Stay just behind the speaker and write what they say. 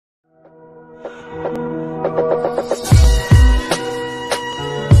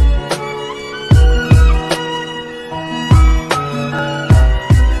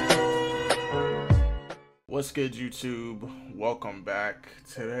What's good, YouTube? Welcome back.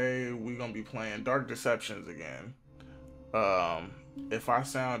 Today we're gonna be playing Dark Deceptions again. If I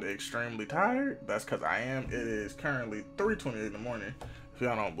sound extremely tired, that's because I am. It is currently 3:28 in the morning. If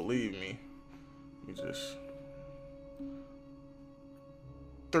y'all don't believe me, we just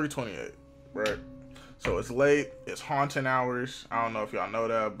 3:28, right? So it's late. It's haunting hours. I don't know if y'all know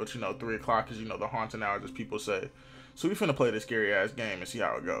that, but you know, 3 o'clock is the haunting hours, as people say. So we finna play this scary ass game and see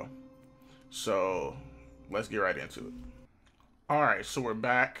how it go. So let's get right into it. All right, so we're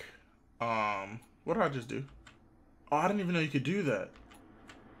back. What did I just do? Oh, I didn't even know you could do that.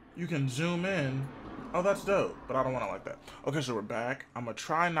 You can zoom in. Oh, that's dope, but I don't want it like that. Okay, so we're back. I'm gonna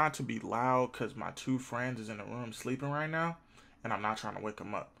try not to be loud because my 2 friends is in the room sleeping right now, and I'm not trying to wake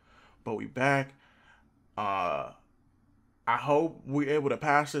them up. But we back. I hope we're able to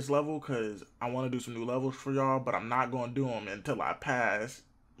pass this level because I want to do some new levels for y'all, but I'm not going to do them until I pass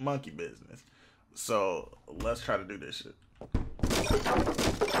monkey business. So let's try to do this shit.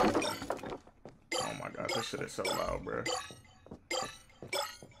 Oh my god, this shit is so loud, bro.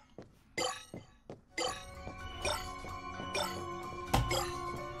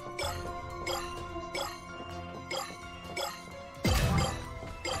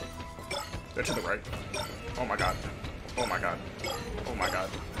 They're to the right. Oh my god. Oh my god. Oh my god.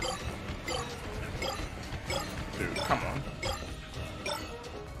 Dude, come on.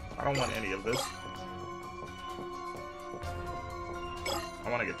 I don't want any of this. I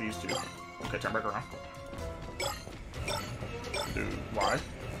want to get these 2. Okay, turn back around. Dude, why?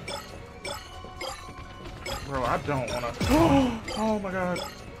 Bro, I don't want to. Oh my god.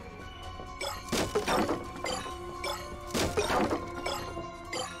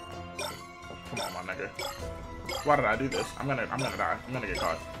 Come on, my nigga. Why did I do this? I'm gonna die. I'm gonna get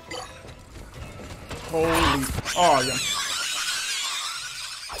caught. Holy. Oh, yeah.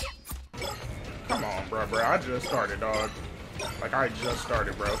 Come on, bro. I just started, dog. Like, I just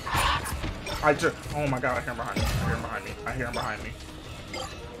started, bro. Oh my god, I hear him behind me. I hear him behind me. I hear him behind me.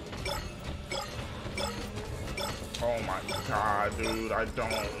 Oh my god, dude. I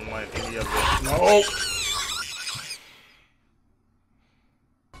don't want any of this. No!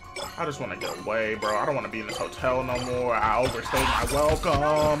 I just want to get away, bro. I don't want to be in this hotel no more. I overstayed my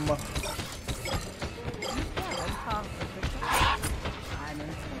welcome.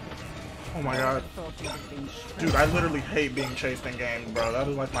 Oh my god. Dude, I literally hate being chased in games, bro. That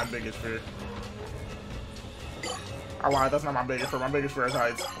is like my biggest fear. I lied, that's not my biggest fear. My biggest fear is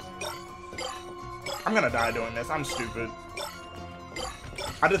heights. I'm gonna die doing this. I'm stupid.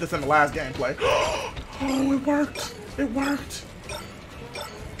 I did this in the last gameplay. Oh, it worked. It worked.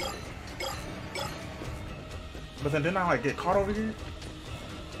 But then didn't I like get caught over here?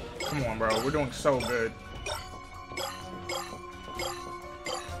 Come on, bro. We're doing so good.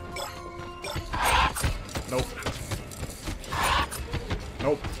 Nope.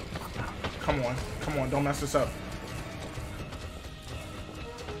 Nope. Come on. Come on. Don't mess this up.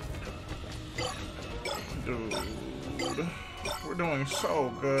 Dude. We're doing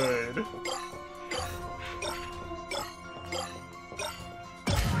so good.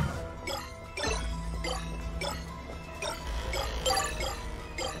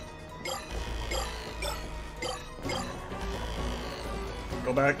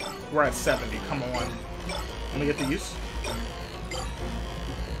 Go back. We're at 70. Come on. Let me get these.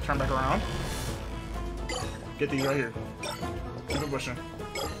 Turn back around. Get these right here. Keep it pushing.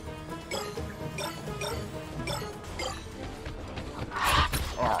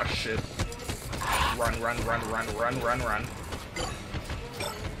 Oh shit. Run.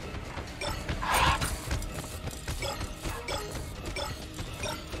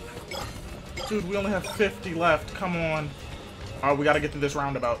 Dude, we only have 50 left. Come on. Oh, we gotta get to this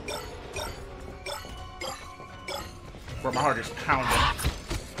roundabout. Bro, my heart is pounding.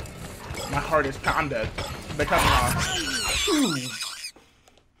 My heart is pounded. They cut me off.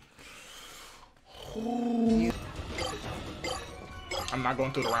 Ooh. I'm not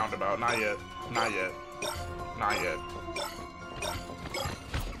going through the roundabout. Not yet. Not yet. Not yet.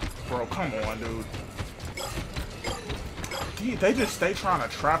 Bro, come on, dude. They just stay trying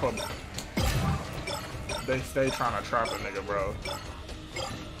to trap him. They stay trying to trap a nigga, bro.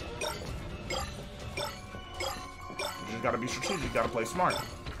 You just gotta be strategic. You gotta play smart.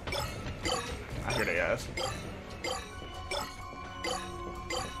 I hear they ass.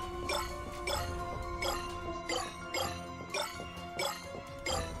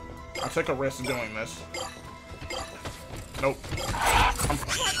 I took a risk doing this. Nope.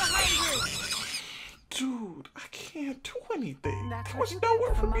 Dude, I can't do anything. There was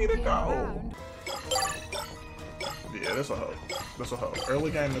nowhere for me to go. Yeah, this'll help. This'll help. Early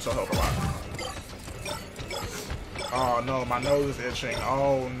game, this'll help a lot. Oh no, my nose is itching.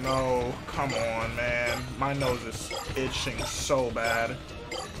 Oh no, come on, man. My nose is itching so bad.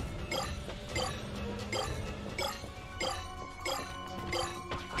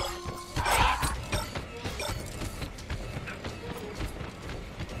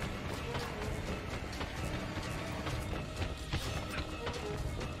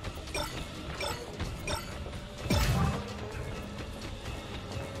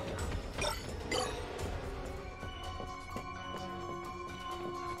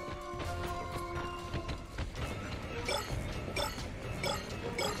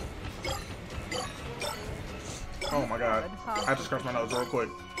 Oh my god. I just scratched my nose real quick.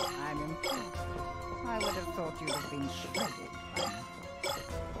 I'm impressed. I would have thought you'd have been shredded by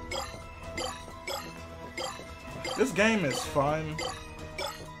now. This game is fun,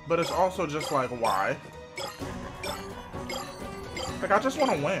 but it's also just like, why? Like, I just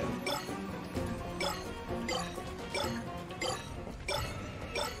want to win.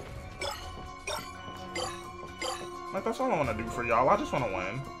 Like, that's all I want to do for y'all. I just want to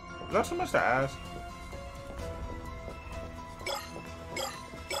win. Is that too much to ask?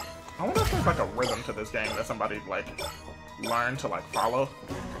 I wonder if there's like a rhythm to this game that somebody like learned to like follow.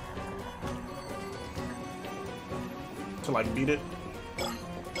 To like beat it.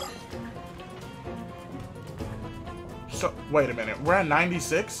 So, wait a minute. We're at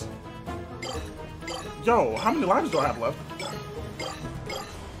 96? Yo, how many lives do I have left?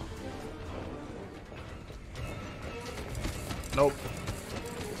 Nope.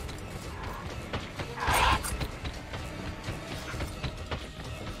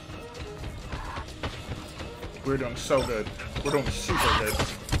 We're doing so good. We're doing super good.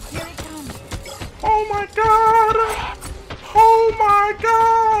 Here it comes. Oh my god! Oh my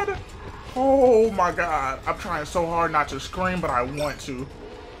god! Oh my god. I'm trying so hard not to scream, but I want to.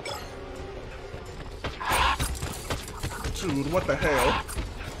 Dude, what the hell?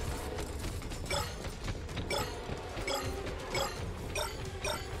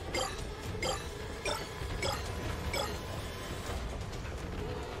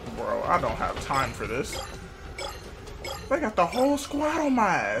 Bro, I don't have time for this. They got the whole squad on my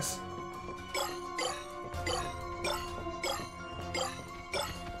ass.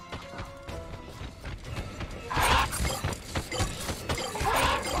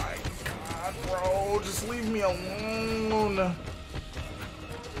 Oh my god, bro. Just leave me alone.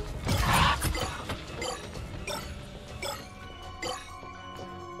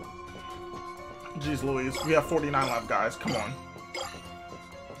 Jeez Louise. We have 49 left, guys. Come on.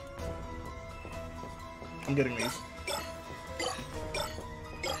 I'm getting these.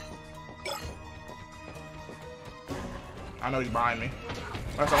 I know he's behind me.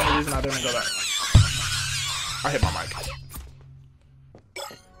 That's the only reason I didn't go that. I hit my mic.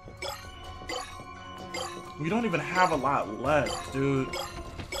 We don't even have a lot left, dude.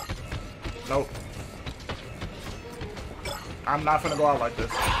 Nope. I'm not gonna go out like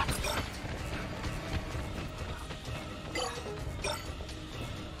this.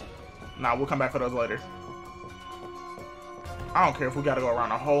 Nah, we'll come back for those later. I don't care if we gotta go around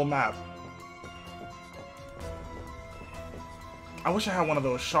the whole map. I wish I had one of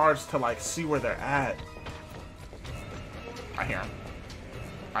those shards to like see where they're at. I hear him.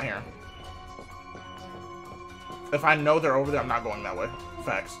 I hear him. If I know they're over there, I'm not going that way.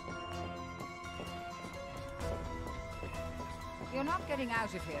 Facts. You're not getting out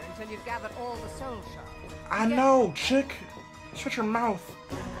of here until you've gathered all the soul shards. I know, chick. Shut your mouth.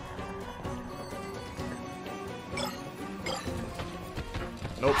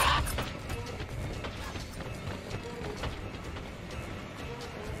 Nope.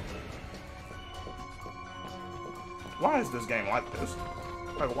 Why is this game like this?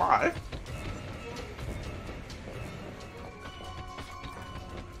 Like, why?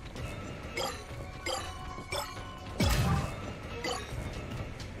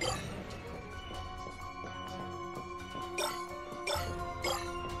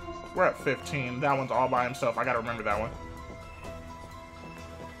 We're at 15. That one's all by himself. I gotta remember that one.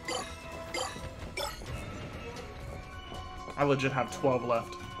 I legit have 12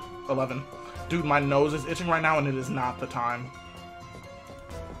 left. 11. Dude, my nose is itching right now and it is not the time.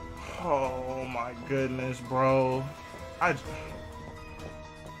 Oh my goodness, bro.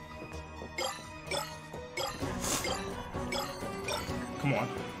 Come on.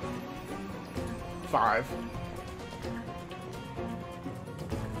 5.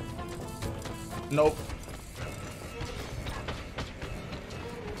 Nope.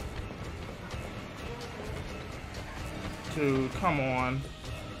 Dude, come on.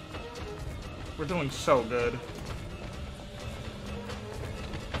 We're doing so good.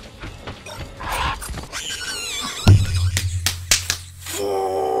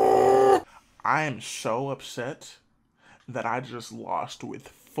 I am so upset that I just lost with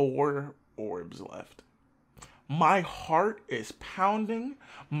 4 orbs left. My heart is pounding,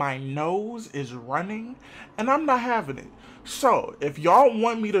 my nose is running, and I'm not having it. So, if y'all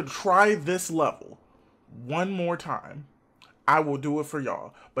want me to try this level one more time, I will do it for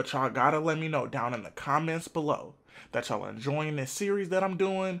y'all. But y'all gotta let me know down in the comments below that y'all enjoying this series that I'm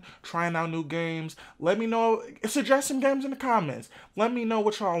doing, trying out new games. Let me know, suggest some games in the comments. Let me know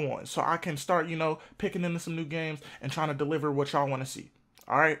what y'all want so I can start, you know, picking into some new games and trying to deliver what y'all want to see.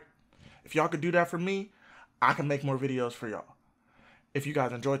 Alright? If y'all could do that for me, I can make more videos for y'all. If you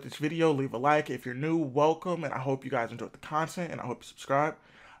guys enjoyed this video, leave a like. If you're new, welcome, and I hope you guys enjoyed the content, and I hope you subscribe.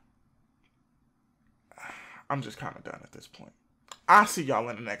 I'm just kind of done at this point. I'll see y'all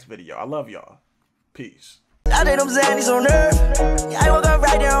in the next video. I love y'all. Peace. I did them Zannies on Earth. I woke up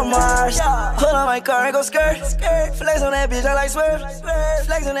right there on Mars. Pull on my car and go skirt. Flex on that bitch, I like swerve.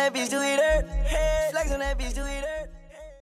 Flex on that bitch, do it. Flex on that bitch, do it.